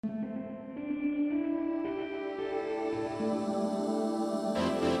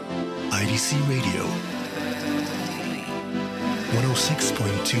Blues-IDC Radio,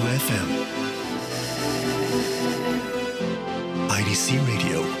 106.2 FM. IDC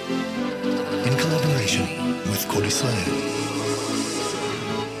Radio, in collaboration with Code Israel.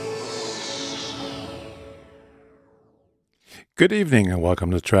 Good evening and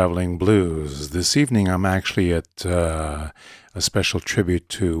welcome to Traveling Blues. This evening I'm actually at a special tribute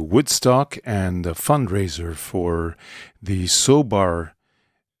to Woodstock and a fundraiser for the Sober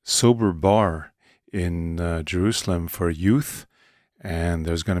Bar in Jerusalem for youth. And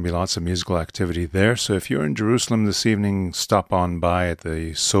there's going to be lots of musical activity there. So if you're in Jerusalem this evening, stop on by at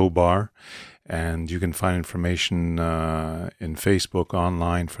the Bar. And you can find information in Facebook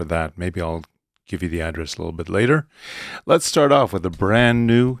online for that. Maybe I'll give you the address a little bit later. Let's start off with a brand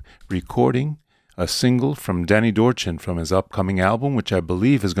new recording, a single from Dani Dorchin from his upcoming album, which I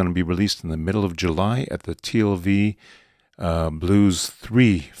believe is going to be released in the middle of July at the TLV Blues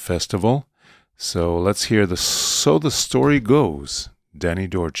 3 Festival. So let's hear So the Story Goes, Dani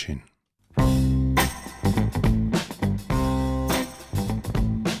Dorchin.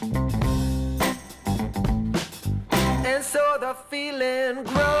 And so the feeling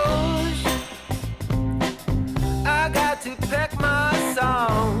grows. I got to pack my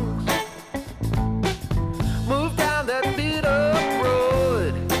songs, move down that beat up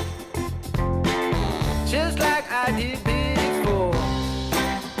road, just like I did before.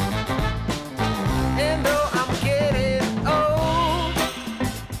 And though I'm getting old,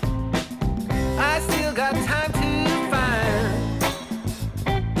 I still got time to find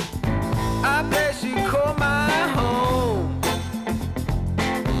a place you call my home,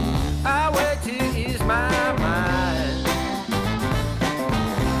 a way to ease my mind.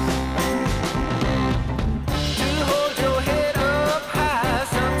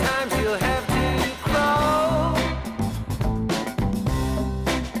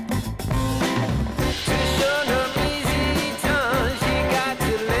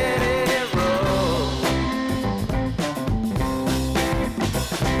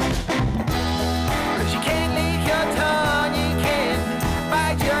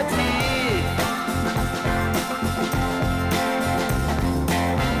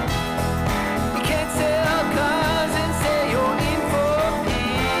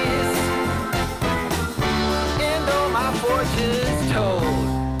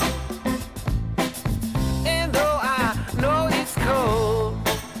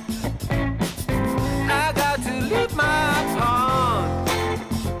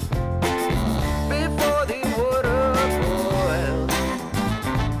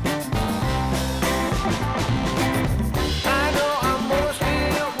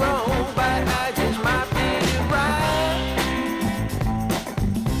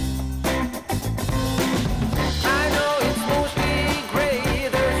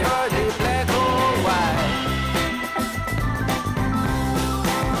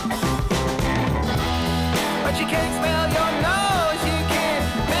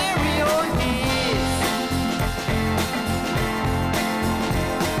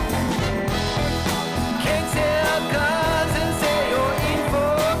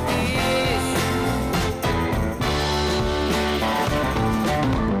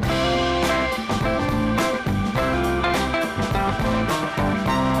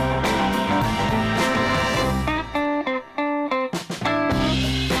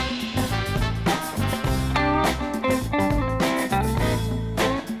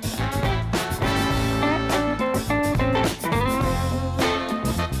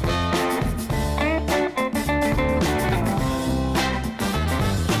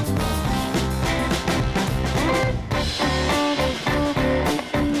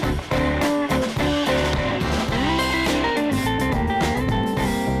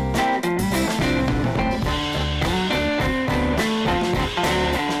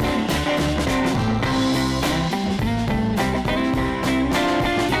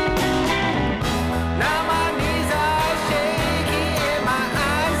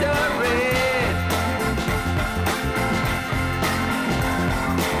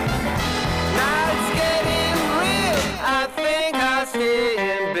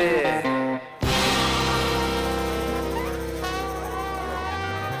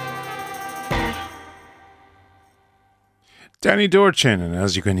 Dani Dorchin, and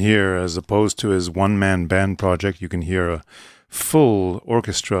as you can hear, as opposed to his one-man band project, you can hear a full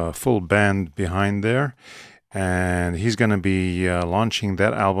orchestra, full band behind there. And he's going to be launching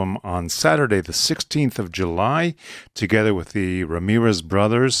that album on Saturday, the 16th of July, together with the Ramirez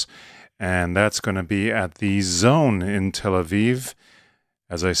brothers. And that's going to be at the Zone in Tel Aviv.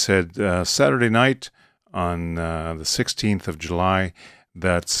 As I said, Saturday night on the 16th of July.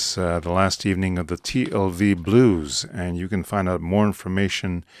 That's the last evening of the TLV Blues, and you can find out more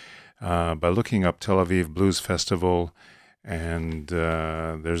information by looking up Tel Aviv Blues Festival, and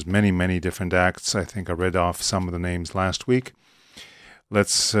there's many different acts. I think I read off some of the names last week.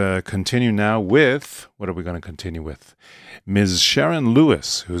 Let's continue now with, what are we going to continue with? Ms. Sharon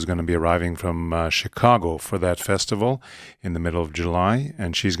Lewis, who's going to be arriving from Chicago for that festival in the middle of July,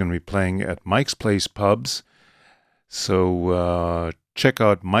 and she's going to be playing at Mike's Place Pubs. So check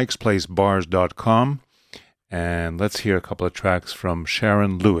out mikesplacebars.com, and let's hear a couple of tracks from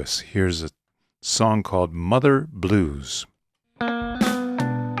Sharon Lewis. Here's a song called Mother Blues.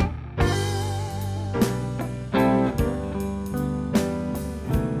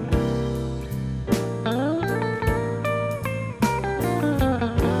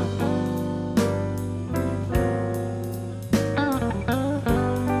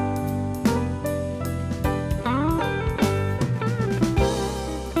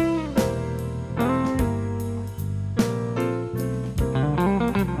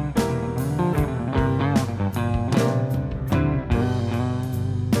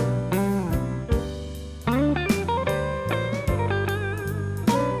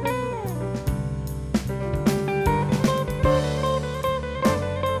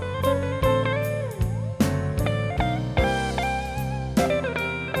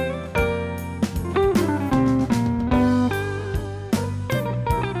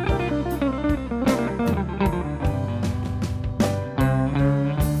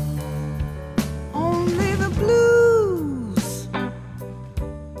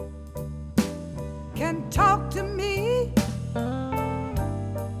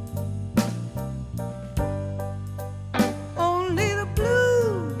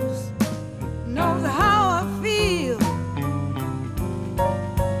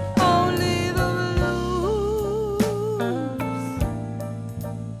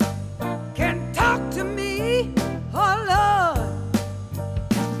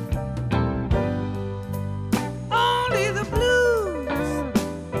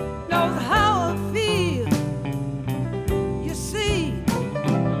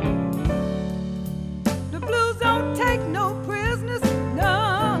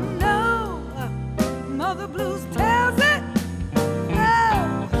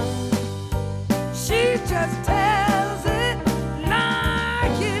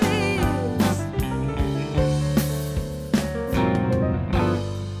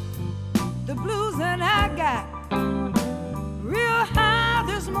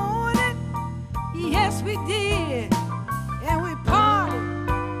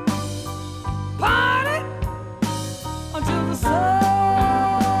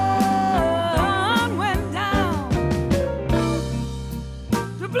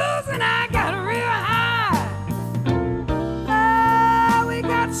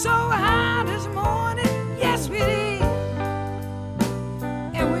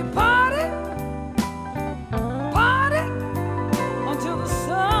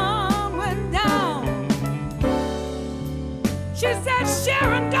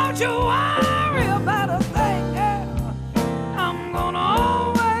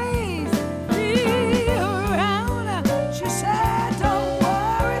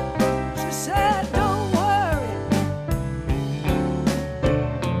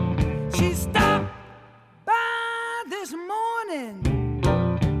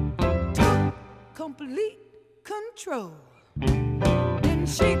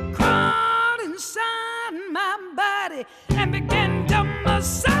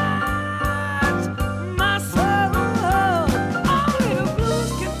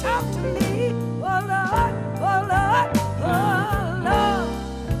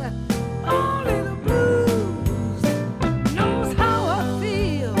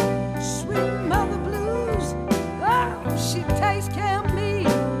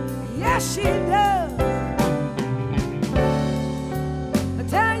 She does. I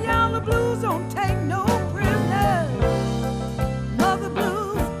tell you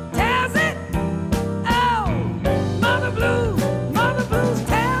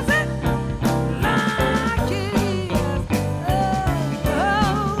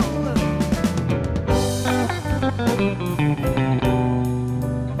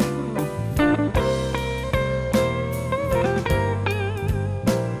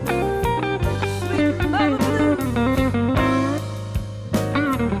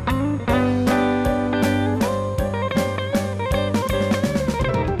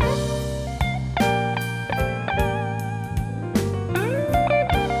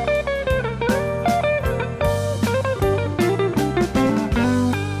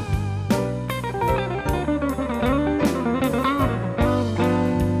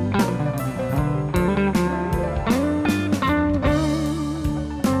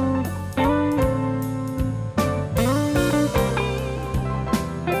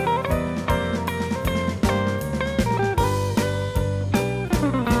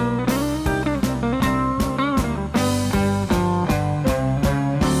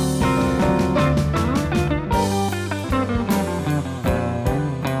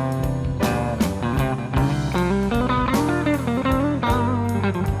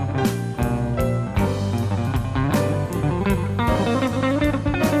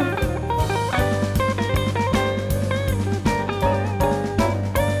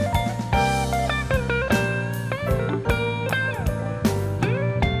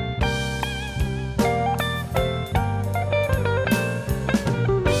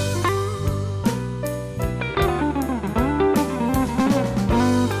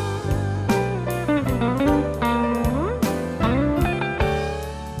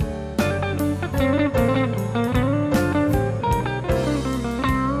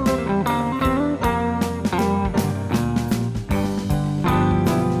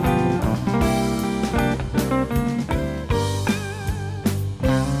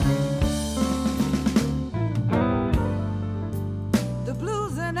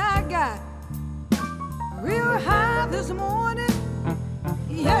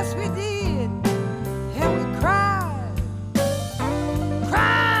yes we did, and we cried,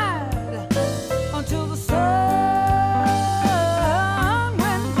 cried until the sun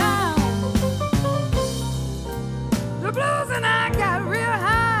went down. The blues and I got real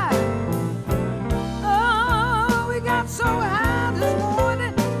high. Oh, we got so high this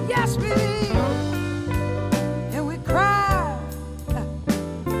morning, yes we did, and we cried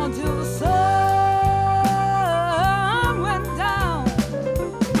until the sun went down.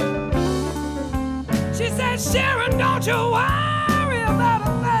 She said, Sharon, don't you worry about a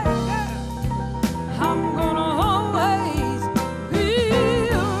thing. I'm gonna always be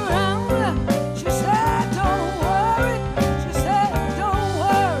around. She said, don't worry. She said, don't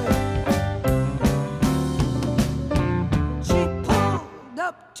worry. She pulled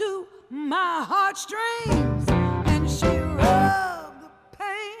up to my heartstrings and she rubbed the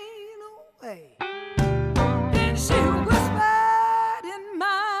pain away. Then she whispered in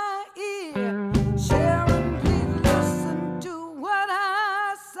my ear, Sharon, please listen to what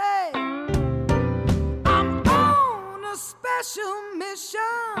I say. I'm on a special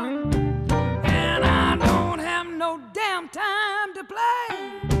mission, and I don't have no damn time to play.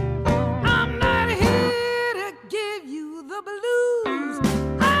 I'm not here to give you the blues.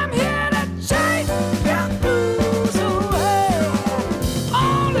 I'm here to chase your blues away.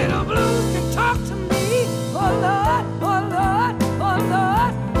 Only the blues can talk to me. Oh Lord, oh Lord, oh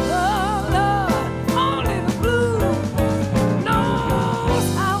Lord, oh Lord. Only the blues knows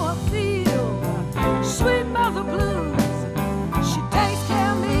how I feel. Sweet mother blues, she takes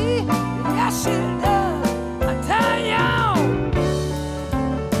care of me. Yes, she does. I tell y'all,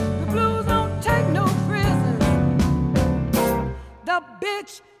 the blues don't take no prisoners. The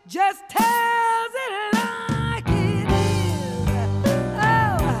bitch just tells it like it is.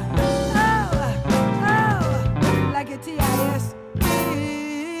 Oh, oh, oh, like a TIS.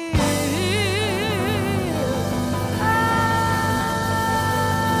 Oh,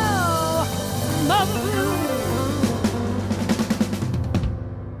 mother blues.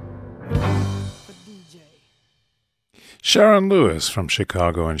 For DJ. Sharon Lewis from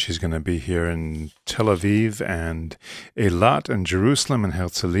Chicago, and she's going to be here in Tel Aviv and Eilat and Jerusalem and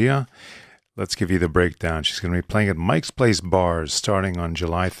Herzliya. Let's give you the breakdown. She's going to be playing at Mike's Place Bars starting on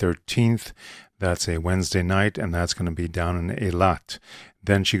July 13th. That's a Wednesday night, and that's going to be down in Eilat.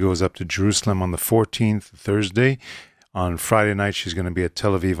 Then she goes up to Jerusalem on the 14th, Thursday. On Friday night, she's going to be at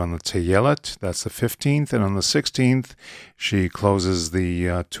Tel Aviv on the Teyelet. That's the 15th. And on the 16th, she closes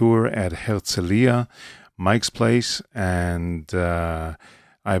the tour at Herzliya, Mike's Place, and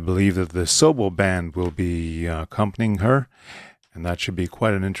I believe that the Sobo Band will be accompanying her, and that should be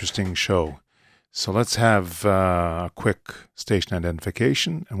quite an interesting show. So let's have a quick station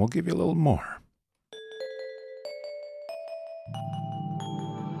identification, and we'll give you a little more.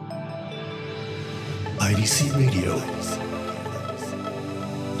 IDC Radio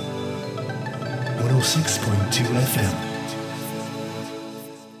 106.2 FM.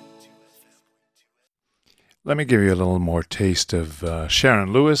 Let me give you a little more taste of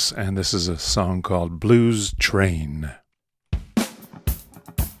Sharon Lewis, and this is a song called Blues Train.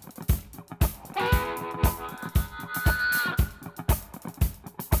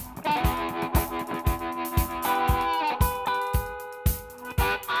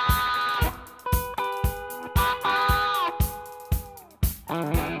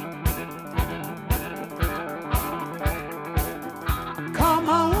 Come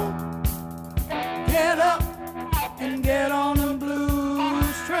on, get up and get on the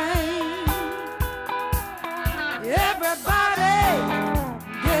blues train.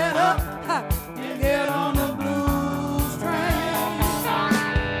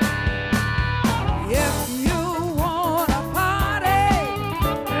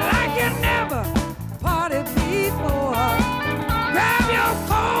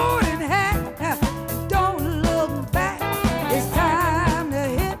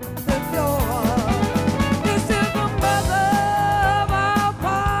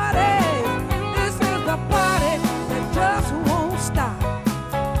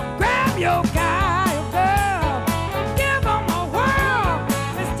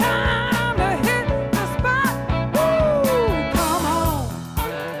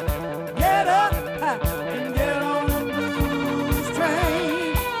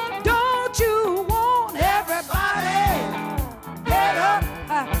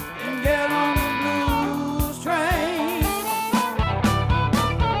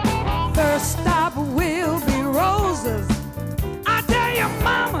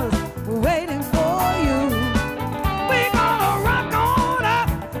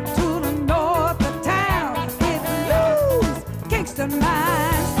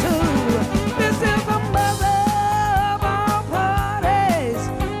 minds too. This is the mother of all parties.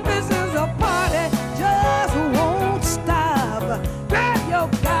 This is a party just won't stop. Grab your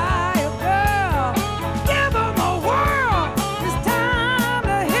guy or girl, give 'em a whirl. It's time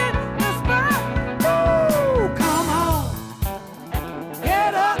to hit the spot. Ooh, come on,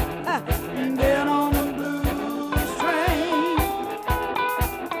 get up and get on the blues train.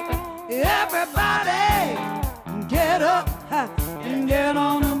 Everybody, get up and get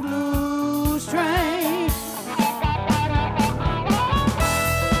on the blues train.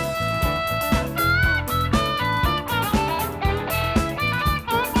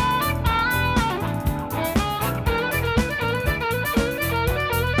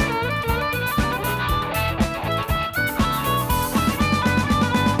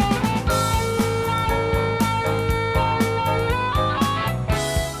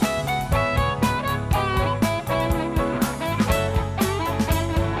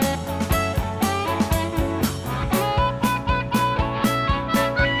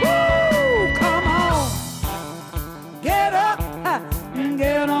 Woo, come on, get up and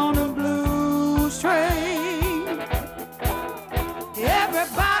get on the blues train.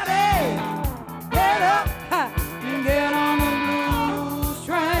 Everybody, get up and get on the blues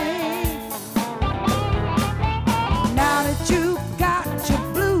train. Now that you got your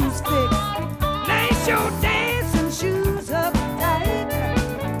blues fixed, lace your dancing shoes up tight.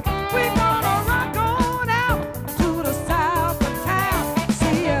 We're gonna rock on out to the south of town.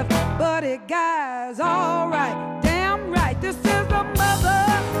 See if Buddy Guy's all right. Damn right, this is the mother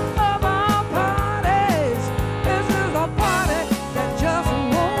of all parties. This is a party that just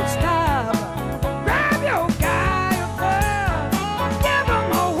won't stop. Grab your guy or girl, give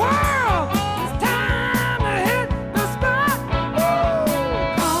 'em a whirl. It's time to hit the spot. Ooh,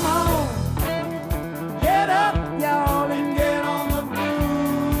 come on, get up, y'all, and get on the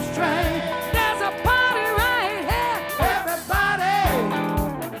blues train. There's a party right here. Everybody,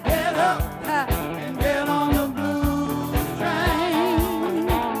 get up and get on the blues train.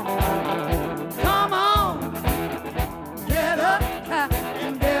 Come on, get up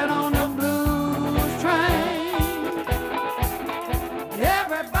and get on the blues train.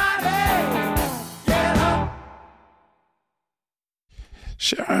 Everybody, get up.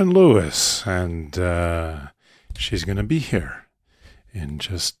 Sharon Lewis, and she's going to be here in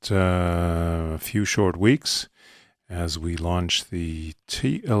just a few short weeks as we launch the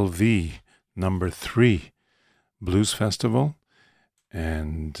TLV number 3 Blues Festival,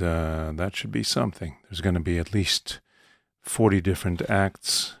 and that should be something. There's going to be at least 40 different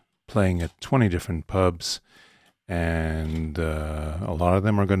acts playing at 20 different pubs, and a lot of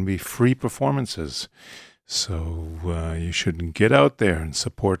them are going to be free performances. So you should get out there and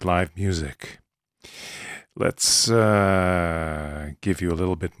support live music. Let's give you a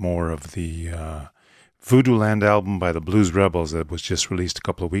little bit more of the Voodoo Land album by the Blues Rebels that was just released a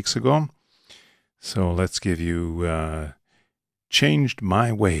couple of weeks ago. So let's give you Changed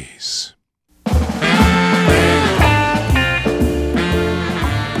My Ways.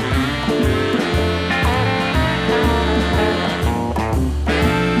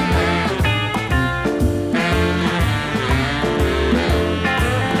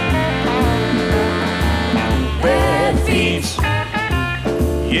 Bad feet,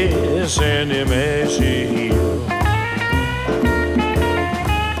 yes, and them ashy heel.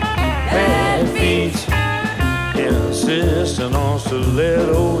 Bad feet, insisting on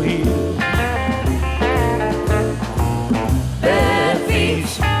stiletto heel. Bad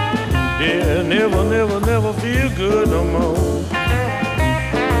feet, yeah, never feel good no more.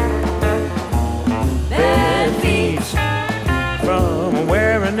 Bad feet, from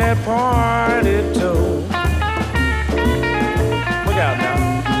wearing that party toe. Look out now.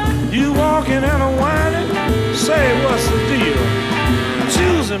 You walking and a whining, say what's the deal?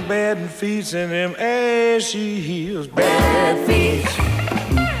 Choosing bad feet and them ashy heels. Bad feet,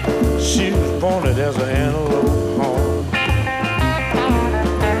 shoes pointed as an antelope horn.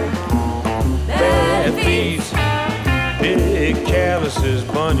 Bad feet, big calluses,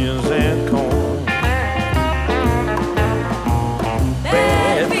 bunions and corn.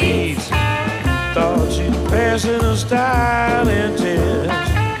 Bad feet, thought you'd pass in a styling test.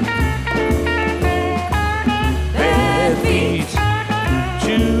 Bad feet,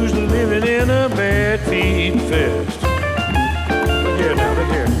 choose living in a bad feet fest. Look here now, look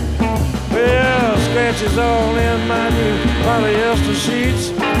here. Well, scratches all in my new polyester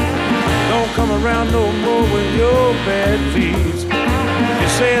sheets. Don't come around no more with your bad feet. You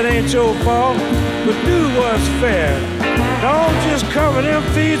say it ain't your fault, but do what's fair. Don't just cover them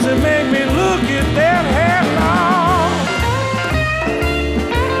feet and make me look at that hair long.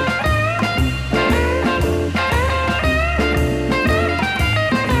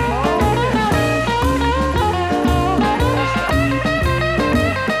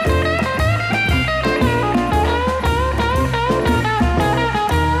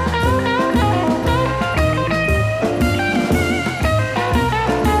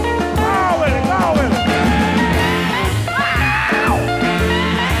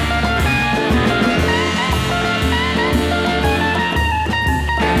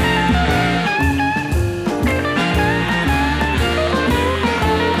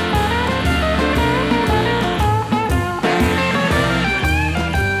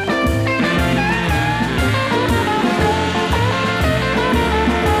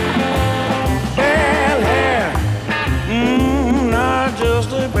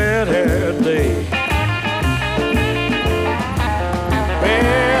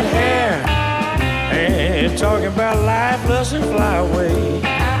 horse and fly away.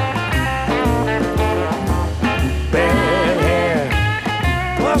 Bad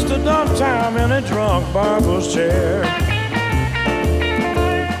hair, plus the dump time in a drunk barber's chair.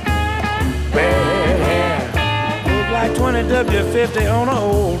 Bad hair, look like 20 W50 on an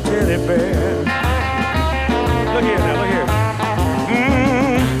old teddy bear. Look here now, look here.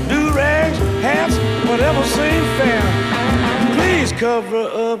 Do-rags, hats, whatever seems fair. Please cover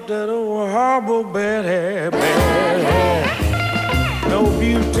up that old horrible bad hair, bad hair. No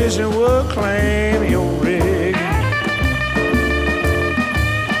beautician will claim your rig.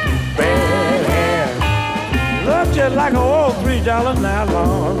 Bad hair, look just like an old $3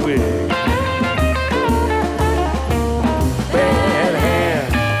 nylon wig. Bad hair,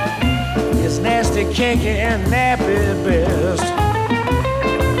 it's nasty, kinky, and nappy at best.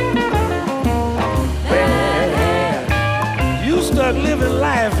 Bad hair, you stuck living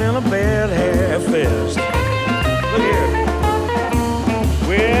life in a bad hair fest. Look here.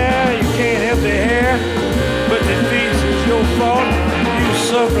 Well, you can't help the hair, but the feet is your fault. You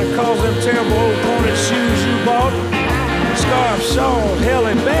suffering cause them terrible old pointed shoes you bought. Scarf, shawl, hell,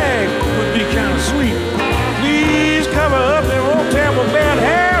 and bag would be kind of sweet. Please cover up them old terrible bad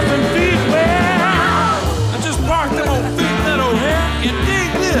hairs and feet. Well, I just parked them old feet in that old hair and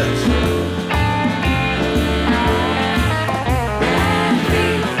dig this.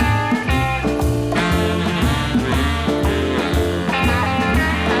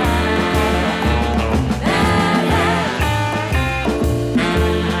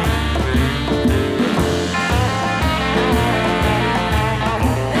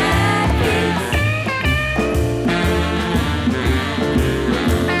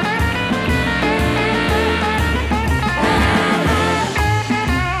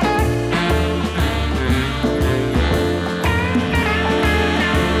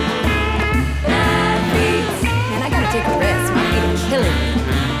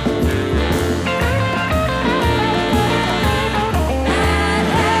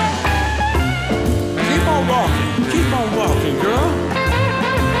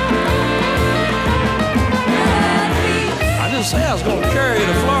 Say I was gonna carry you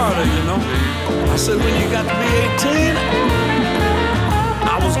to Florida, you know. I said when you got to be 18,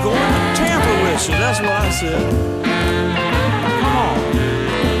 I was going to Tampa with you. That's what I said. Come on.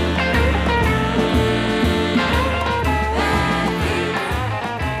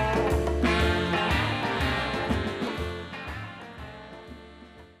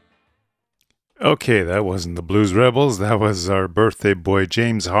 Okay, that wasn't the Blues Rebels. That was our birthday boy,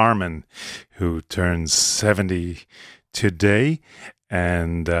 James Harman, who turns 70 today,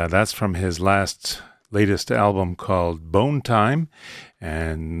 and that's from his latest album called Bone Time,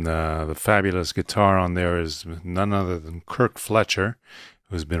 and the fabulous guitar on there is none other than Kirk Fletcher,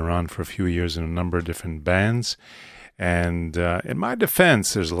 who's been around for a few years in a number of different bands. And in my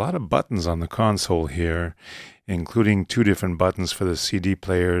defense, there's a lot of buttons on the console here, including 2 different buttons for the CD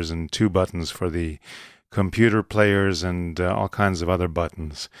players and 2 buttons for the computer players and all kinds of other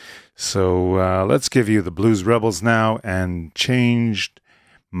buttons. So let's give you the Blues Rebels now and Changed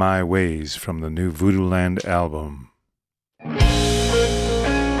My Ways from the new Voodoo Land album.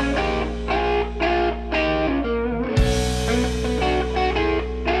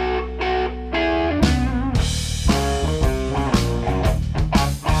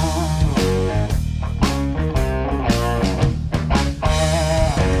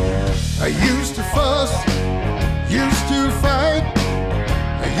 I used to fuss, used to fight,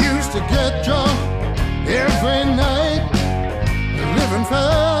 I used to get drunk every night, living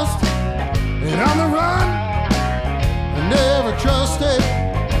fast and on the run. I never trusted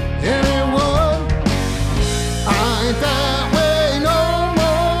anyone. I ain't that way no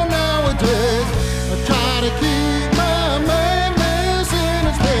more nowadays. I try to keep my madness in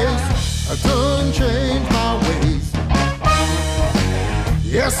its place. I done changed my ways.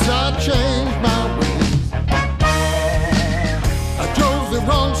 Yes, I changed my ways. I drove the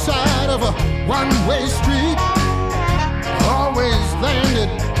wrong side of a one-way street. Always landed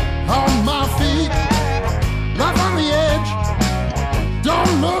on my feet. Life on the edge,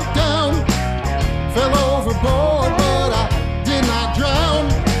 don't look down. Fell overboard, but I did not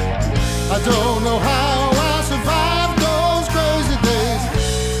drown. I don't know how I survived those crazy days.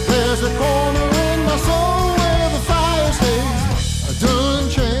 There's a corner in my soul where the fire stays. I done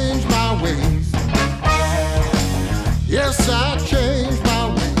changed my ways. Yes, I changed my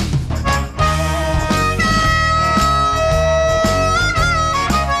ways.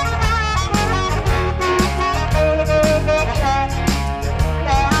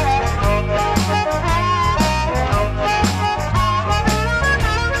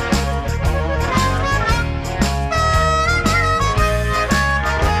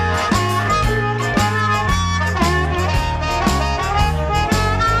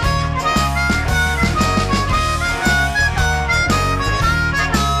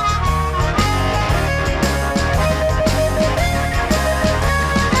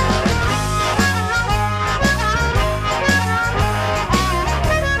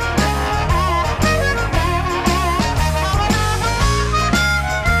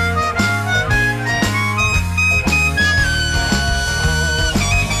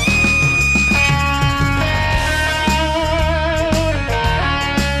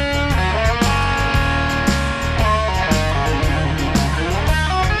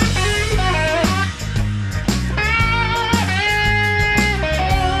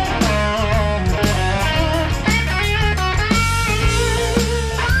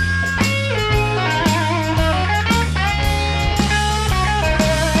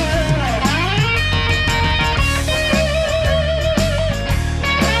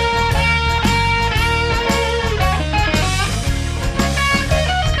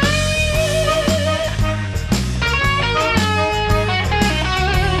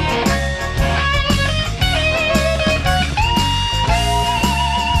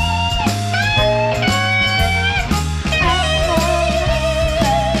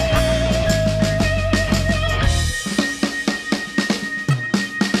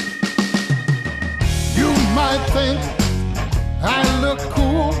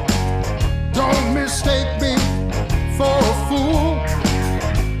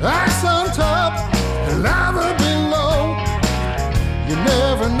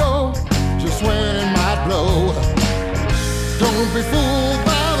 Don't be fooled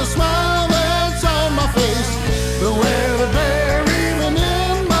by the smile that's on my face. Beware the bear even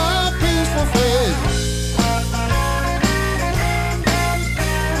in my peaceful face.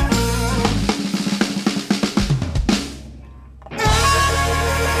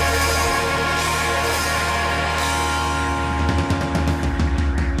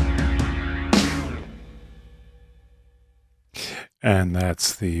 And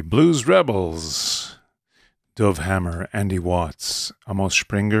that's the Blues Rebels. Dove Hammer, Andy Watts, Amos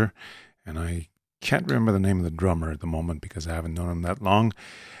Springer, and I can't remember the name of the drummer at the moment because I haven't known him that long.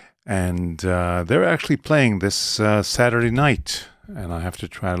 And they're actually playing this Saturday night, and I have to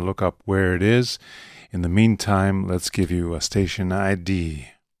try to look up where it is. In the meantime, let's give you a station ID.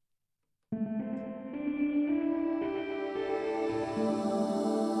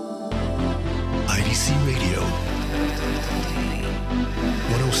 IDC Radio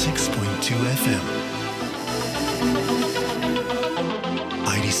 106.2 FM.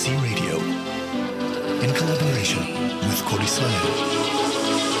 IDC Radio in collaboration with Cody Slam.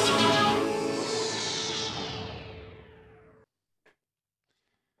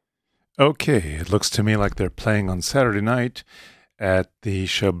 Okay, it looks to me like they're playing on Saturday night at the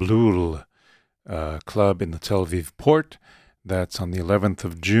Shablul Club in the Tel Aviv port. That's on the 11th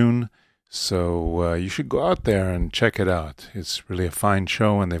of June. So you should go out there and check it out. It's really a fine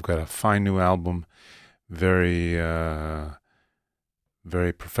show, and they've got a fine new album. Very,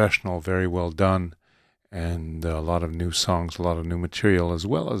 very professional, very well done, and a lot of new songs, a lot of new material, as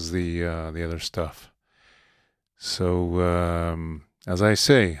well as the other stuff. So, as I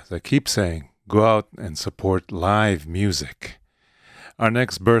keep saying, go out and support live music. Our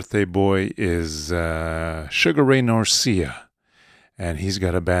next birthday boy is Sugar Ray Norcia. And he's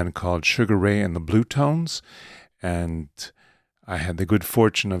got a band called Sugar Ray and the Blue Tones. And I had the good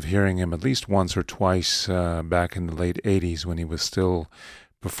fortune of hearing him at least once or twice back in the late 80s when he was still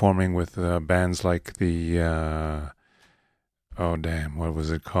performing with bands like the, what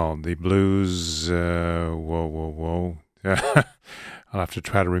was it called? The Blues, I'll have to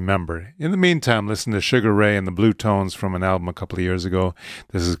try to remember. In the meantime, listen to Sugar Ray and the Blue Tones from an album a couple of years ago.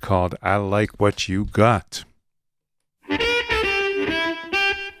 This is called I Like What You Got.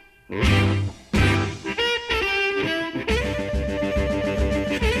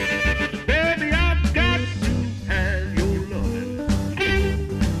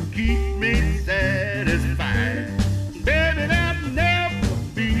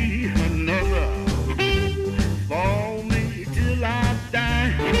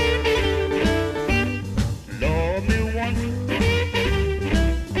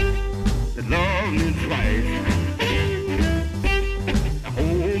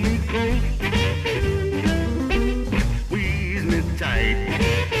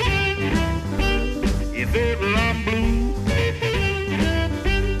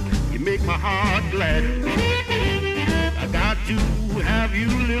 I got to have you,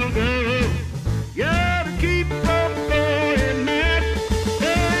 little girl. Yeah, to keep from going mad.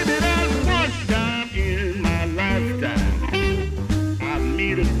 Baby, that's one time in my lifetime I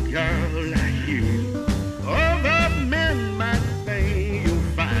meet a girl like you. Other men might think you're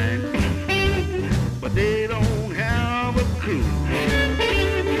fine, but they don't have a clue.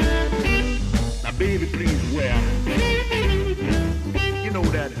 Now, baby, please wear, you know,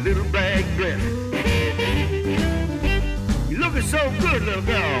 that little black dress. Looking so good, little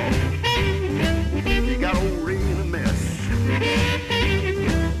girl. You got old Ray in a mess.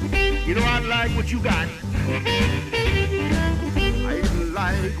 You know I like what you got. I even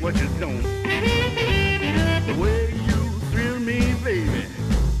like what you don't. The way you thrill me, baby.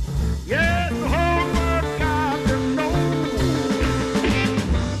 Yeah, the whole world got to know.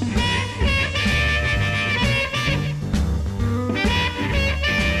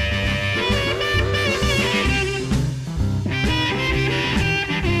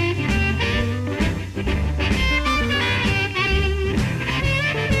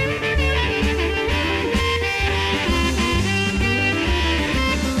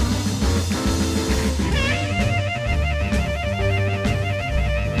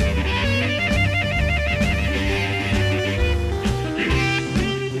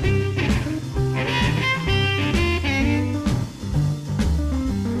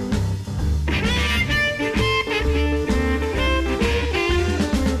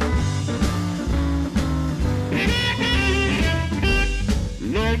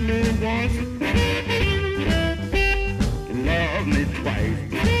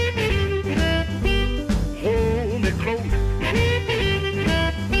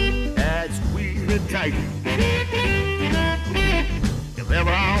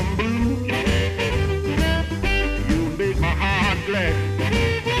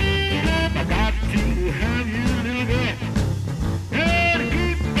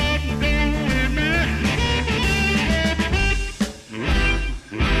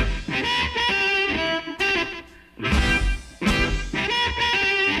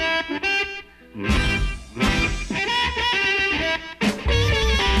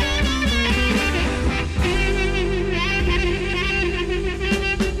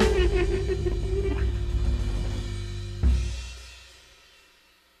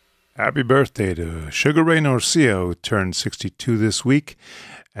 Happy birthday to Sugar Ray Norcia, who turned 62 this week.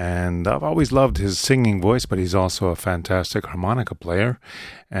 And I've always loved his singing voice, but he's also a fantastic harmonica player.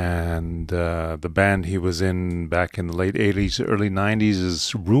 And the band he was in back in the late 80s, early 90s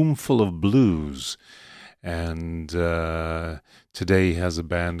is Roomful of Blues. And today he has a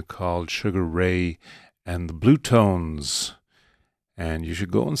band called Sugar Ray and the Blue Tones. And you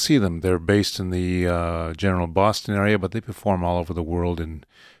should go and see them. They're based in the general Boston area, but they perform all over the world in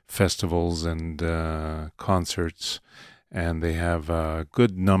festivals and concerts, and they have a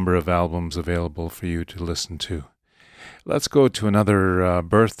good number of albums available for you to listen to. Let's go to another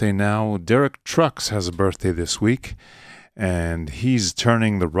birthday now. Derek Trucks has a birthday this week, and he's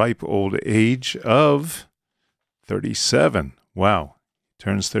turning the ripe old age of 37. Wow,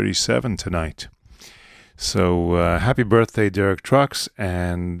 turns 37 tonight. So happy birthday, Derek Trucks,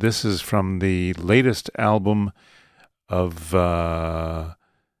 and this is from the latest album of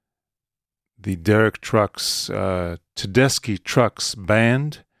the Derek Trucks, Tedeschi Trucks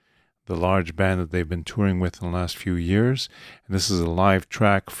Band, the large band that they've been touring with in the last few years. And this is a live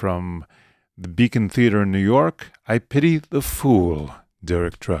track from the Beacon Theater in New York, I Pity the Fool,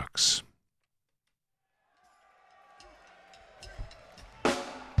 Derek Trucks.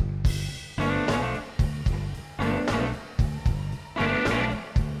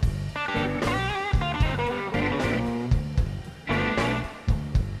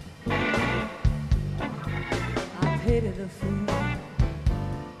 Pity the fool.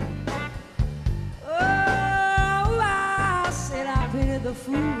 Oh, I said I pity the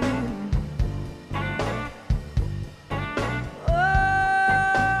fool. Oh,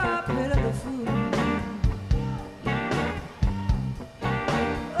 I pity the fool.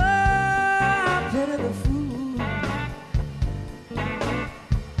 Oh, I pity the fool.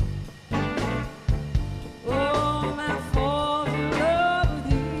 Oh, I fall in love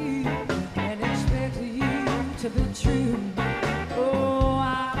with you and expect you to be true. Oh, I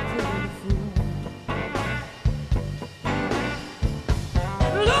pity the fool.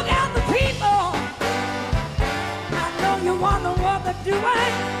 Look at the people. I know you wonder what they're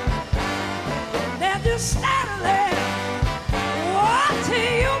doing. They're just standing there. Oh,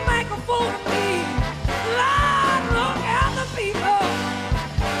 till you make a fool of me. Lord, look at the people.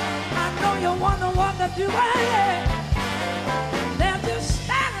 I know you wonder what they're doing. They're just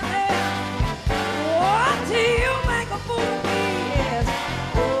standing there. Oh, till you make a fool of me, yes.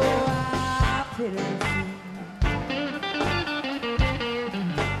 Oh, I pity the fool.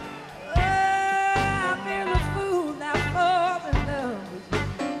 Oh, I pity the fool that falls in love with you.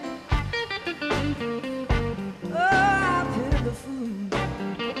 Oh, I pity the fool.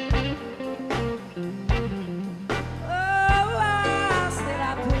 Oh, I said I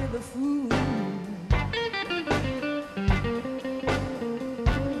pity the fool.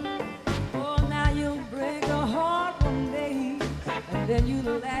 Then you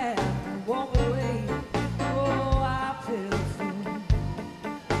laugh and walk away. Oh, I pity the fool.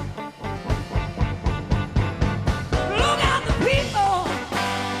 Look at the people.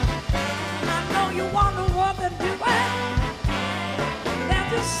 I know you wonder what they're doing. They're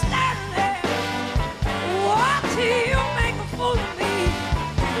just standing there. What till you make a fool of me?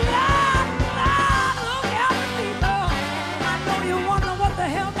 Lord, Lord, look at the people. I know you wonder what the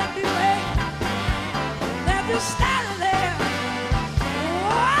hell they're doing. They're just standing there.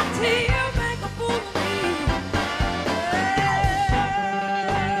 Till you make a fool of me.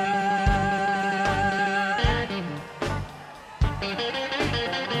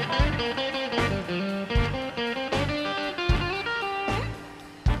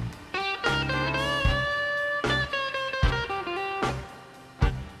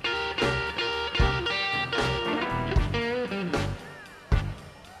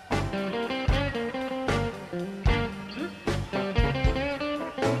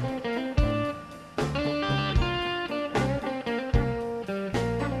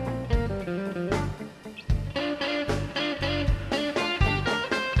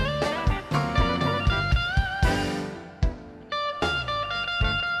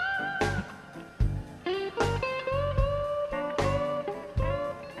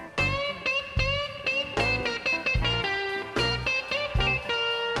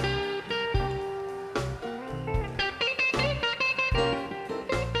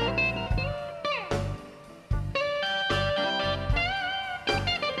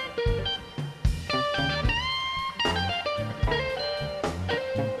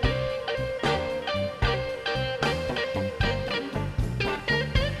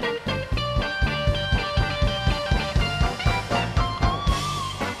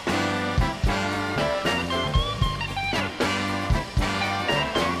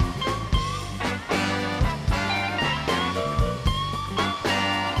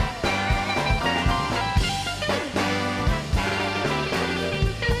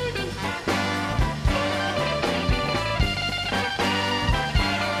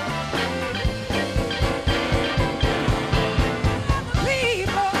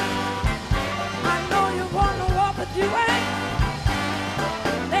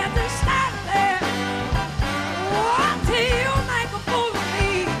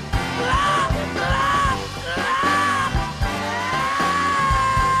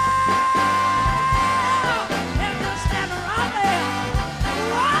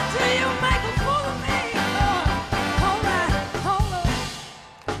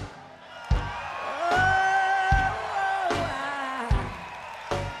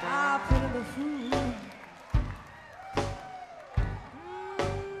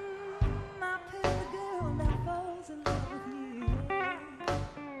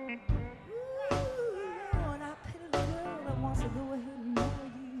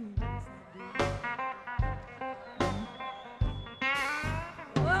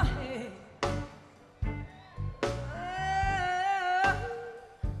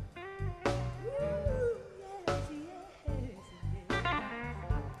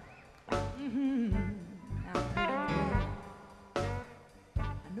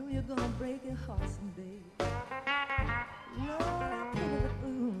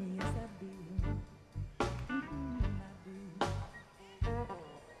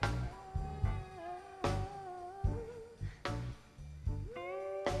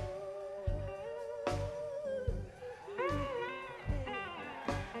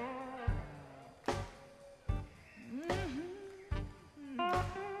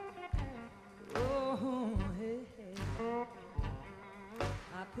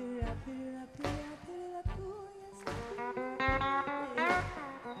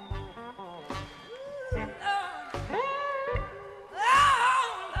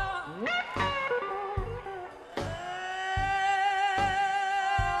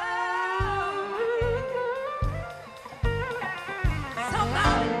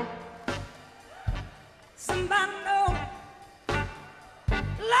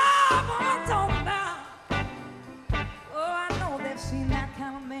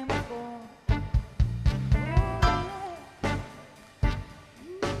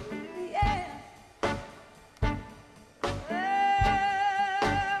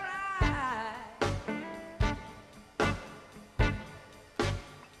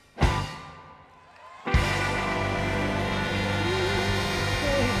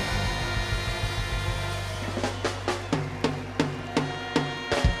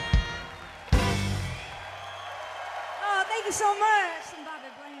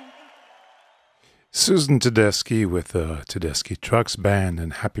 Susan Tedeschi with the Tedeschi Trucks Band,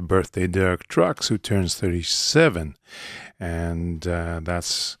 and happy birthday Derek Trucks, who turns 37. And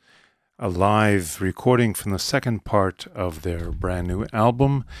that's a live recording from the second part of their brand new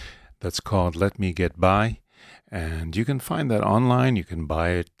album that's called Let Me Get By. And you can find that online. You can buy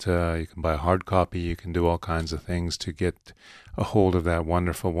it. You can buy a hard copy. You can do all kinds of things to get a hold of that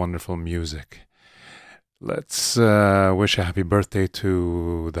wonderful, wonderful music. Let's wish a happy birthday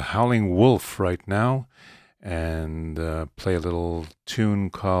to the Howling Wolf right now and play a little tune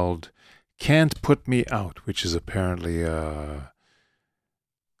called Can't Put Me Out, which is apparently a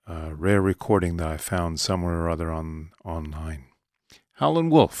rare recording that I found somewhere or other online. Howling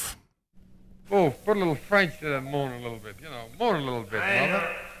Wolf. Oh, put a little French to that moan a little bit. Moan a little bit,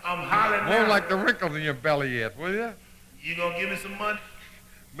 brother. I'm hollering Moan now. like the wrinkles in your belly yet, will you? You gonna give me some money?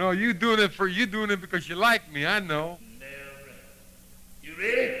 No, you doing it because you like me, I know. You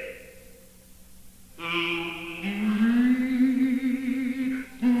ready?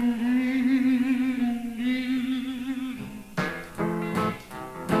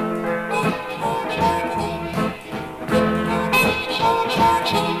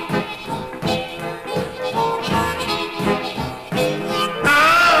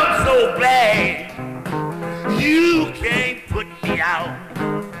 I'm so glad you can't put me out.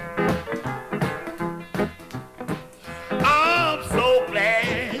 I'm so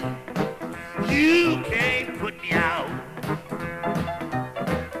glad you can't put me out.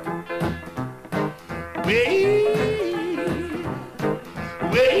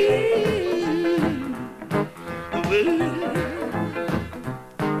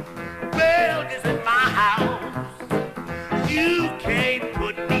 Well, this is my house. You can't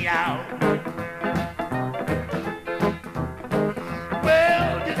put me out.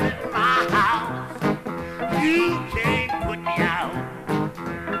 Well, this is my house. You can't put me out.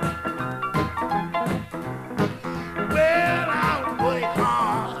 Well, I'll work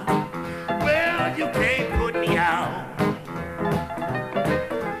hard. Well, you can't put me out.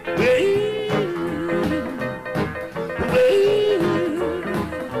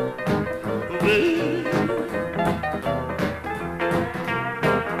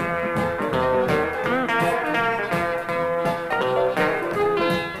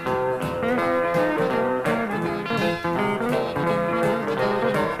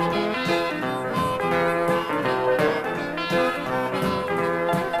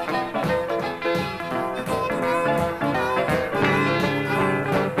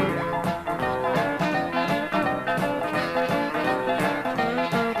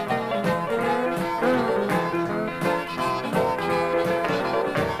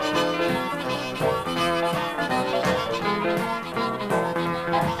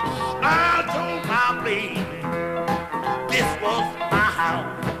 I told my baby this was my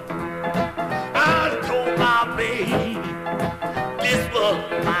house. I told my baby this was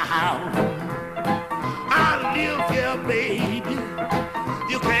my house. I live here, baby.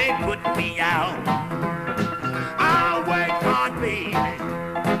 You can't put me out. I work hard, baby,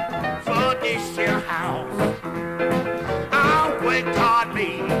 for this here house. I work hard,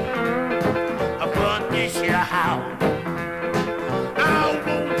 baby, for this here house. I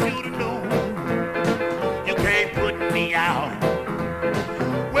want you to know you can't put me out.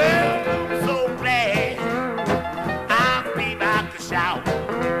 Well, I'm so glad I feel like to shout.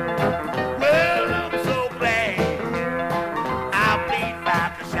 Well, I'm so glad I feel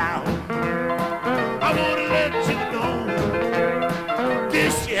like to shout. I want to let you know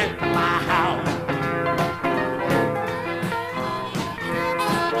this is my house.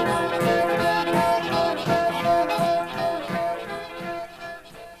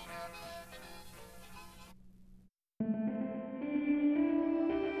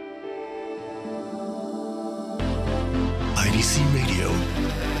 IDC Radio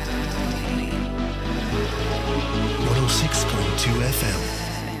 106.2 FM.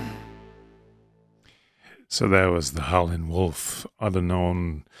 So that was the Howling Wolf,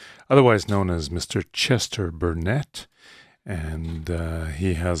 otherwise known as Mr. Chester Burnett, and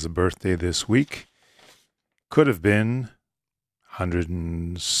he has a birthday this week. Could have been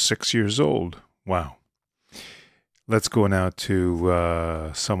 106 years old. Wow. Let's go now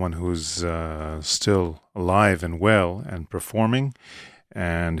to someone who's still alive and well and performing,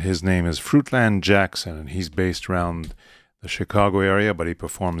 and his name is Fruteland Jackson, and he's based around the Chicago area, but he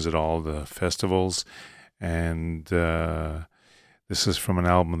performs at all the festivals. And this is from an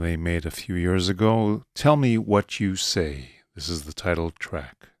album they made a few years ago. Tell Me What You Say. This is the title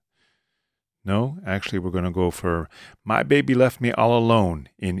track. No, actually, we're going to go for My Baby Left Me All Alone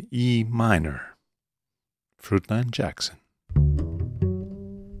in E minor. Fruteland Jackson.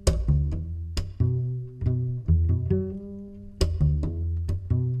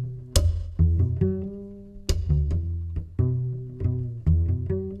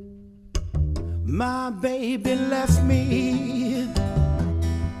 My baby left me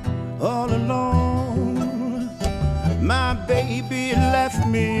all alone. My baby left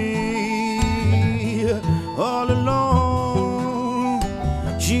me all alone.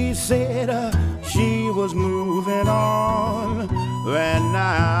 She said she was moving on, and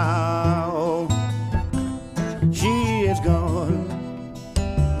now she is gone.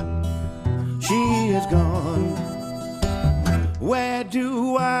 She is gone. Where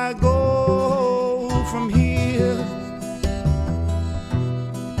do I go from here?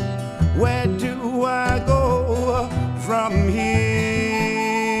 Where do I go from here?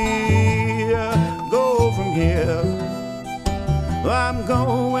 Go from here. I'm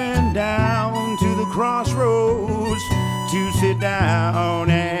going down to the crossroads to sit down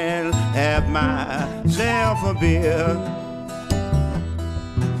and have myself a beer.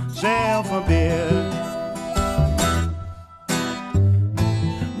 Self a beer.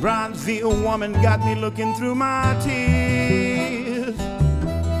 Bronzeville woman got me looking through my tears.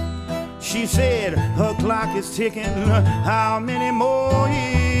 She said her clock is ticking, how many more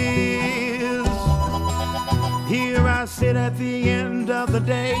years? Here I sit at the end of the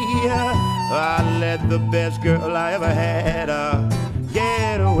day. I let the best girl I ever had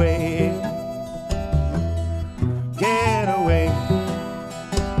get away. Get away.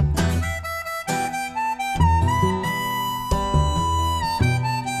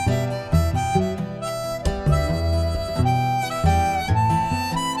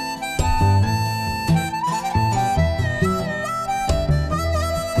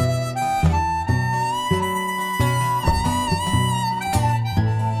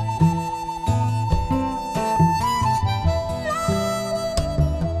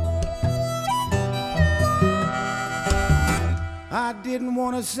 I didn't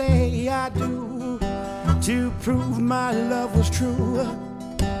want to say I do to prove my love was true.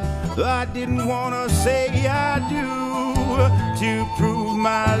 I didn't want to say I do to prove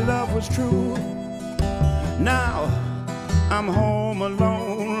my love was true. Now I'm home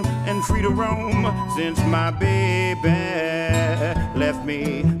alone and free to roam since my baby left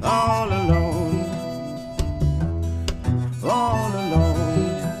me all alone. All alone.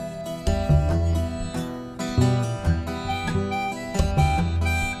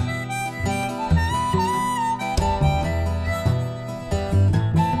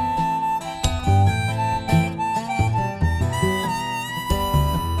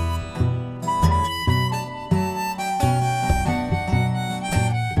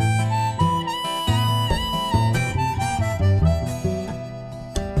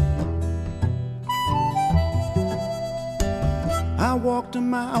 I walked a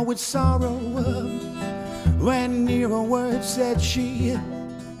mile with sorrow when near a word said she.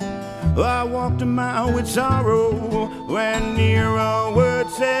 I walked a mile with sorrow when near a word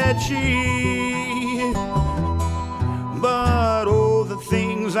said she. But oh, the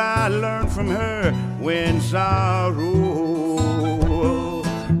things I learned from her when sorrow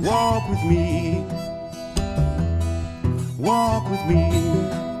walk with me, walk with me.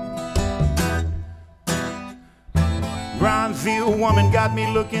 Bronzeville woman got me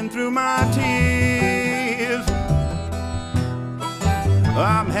looking through my tears.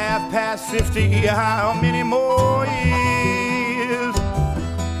 I'm half past 50, how many more years?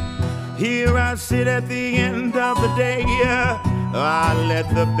 Here I sit at the end of the day. I let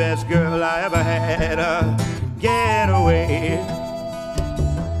the best girl I ever had get away.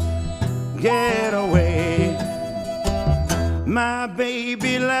 Get away. My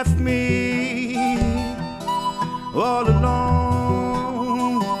baby left me all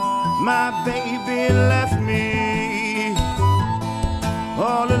alone. My baby left me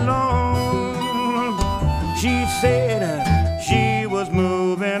all alone. She said she was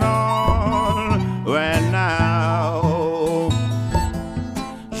moving on, and now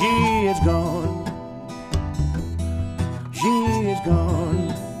she is gone. She is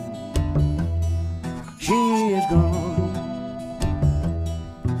gone. She is gone.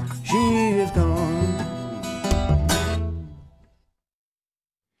 She is gone.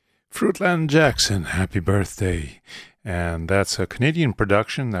 Fruteland Jackson, happy birthday. And that's a Canadian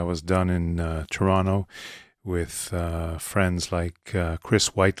production that was done in Toronto with friends like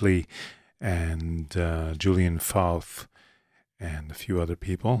Chris Whiteley and Julian Fouth and a few other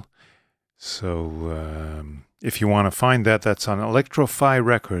people. So if you want to find that, that's on Electro-Fi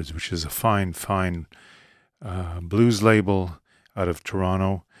Records, which is a fine blues label out of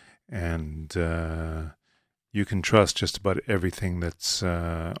Toronto. And you can trust just about everything that's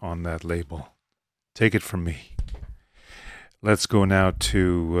on that label. Take it from me. Let's go now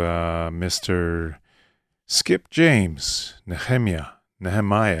to Mr. Skip James, Nehemiah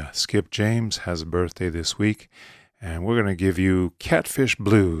Nehemiah Skip James has a birthday this week, and we're going to give you Catfish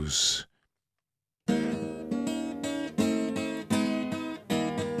Blues. I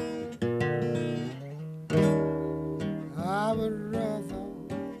would rather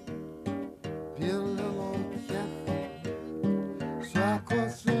be a little catfish so I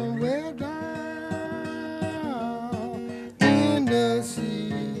could somewhere down in the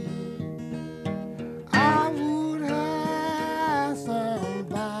sea. I would have somebody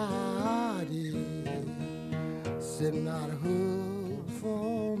sitting out a hook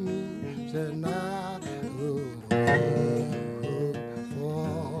for me, sitting out a hook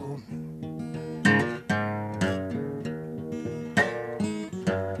for me.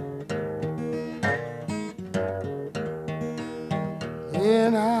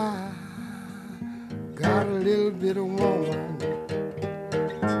 And I got a little bit of woman.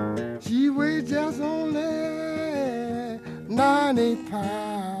 She weighs just only 90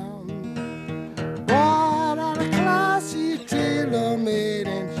 pounds. Bought out a classy tailor-made,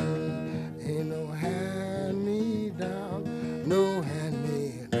 and she ain't no hand-me-down, no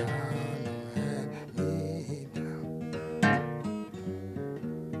hand-me-down, no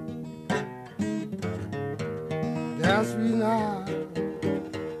hand-me-down. That's the reason I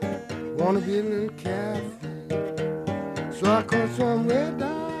wanna be a little catfish so I could somewhere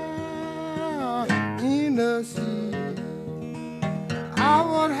down in the sea. I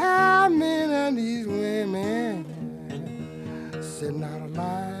would have men and these women sitting out a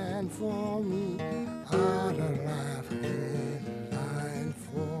line for me, out a line for me, line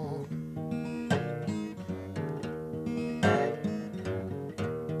for me.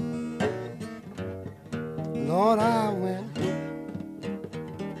 Lord, I went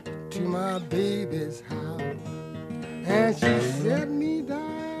to my baby's house, and she set me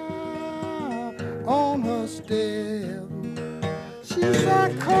down on her step. She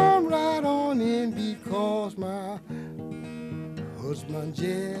said, come right on in, because my husband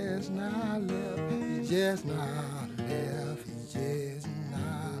just not left. He just not left. He just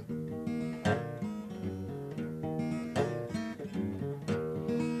not.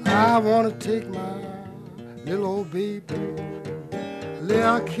 I want to take my little old baby, lay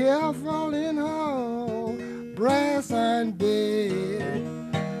her careful in her breast and bed.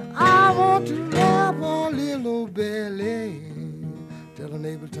 I want to love her little belly till her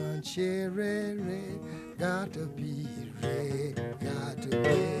neighbor turn cherry red. Got to be red, got to be.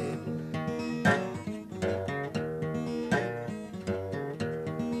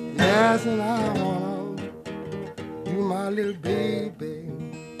 Yes, and I wanna do my little baby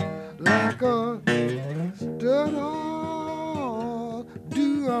like a stud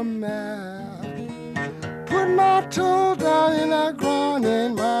do a map. Put my toe down in the ground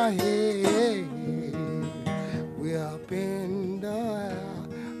in my head. Way up in the air,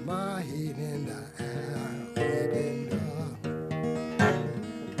 my head in the air, head in the.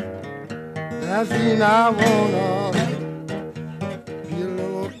 That's when I wanna be a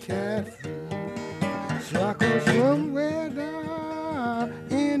little catfish so I could somewhere down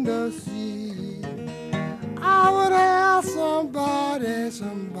in the sea. I would have somebody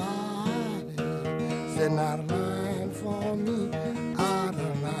sitting out a line for me, out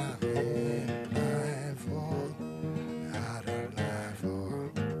a line for, out a line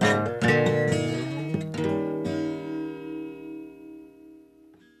for.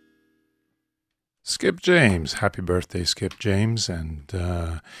 Skip James, happy birthday, Skip James, and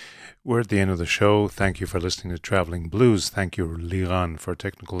we're at the end of the show. Thank you for listening to Traveling Blues. Thank you, Liran, for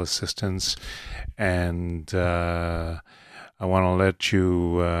technical assistance. And I want to let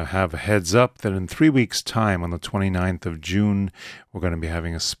you have a heads up that in 3 weeks' time, on the 29th of June, we're going to be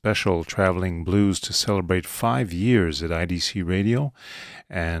having a special Traveling Blues to celebrate 5 years at IDC Radio.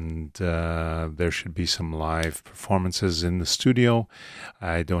 And there should be some live performances in the studio.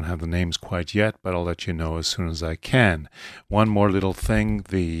 I don't have the names quite yet, but I'll let you know as soon as I can. One more little thing,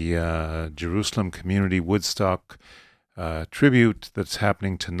 the Jerusalem Community Woodstock tribute that's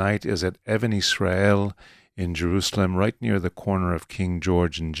happening tonight is at Even Israel in Jerusalem, right near the corner of King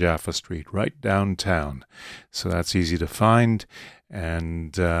George and Jaffa Street, right downtown. So that's easy to find.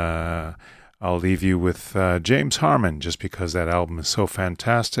 And I'll leave you with James Harman, just because that album is so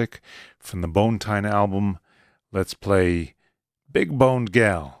fantastic. From the Bone Time album, let's play Big Boned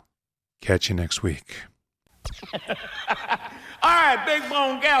Gal. Catch you next week. All right, Big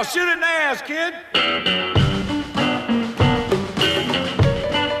Bone Gal, shoot it in the ass, kid.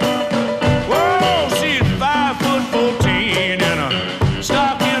 Whoa, she's 5'14" and a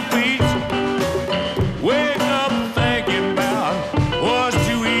stocking feet. Wake up thinking about what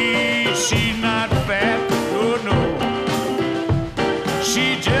to eat. She's not fat, oh no.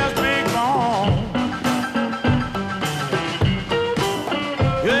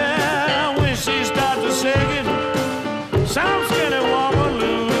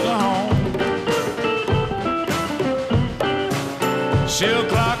 She'll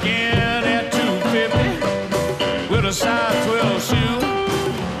clock in at 250 with a size 12 shoe.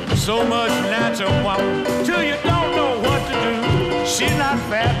 So much natural woman till you don't know what to do. She's not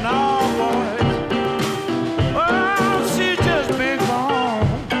fat, no, boy. Oh, she's just big bone.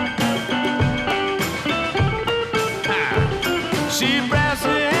 She brassy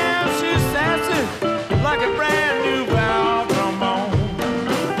and she's sassy like a brand new valve trombone.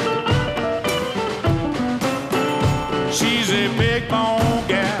 She's a big bone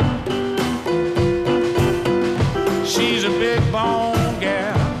gal. She's a big bone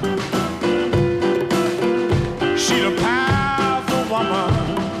gal. She's a powerful woman.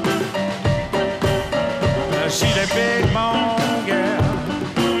 She's a big bone.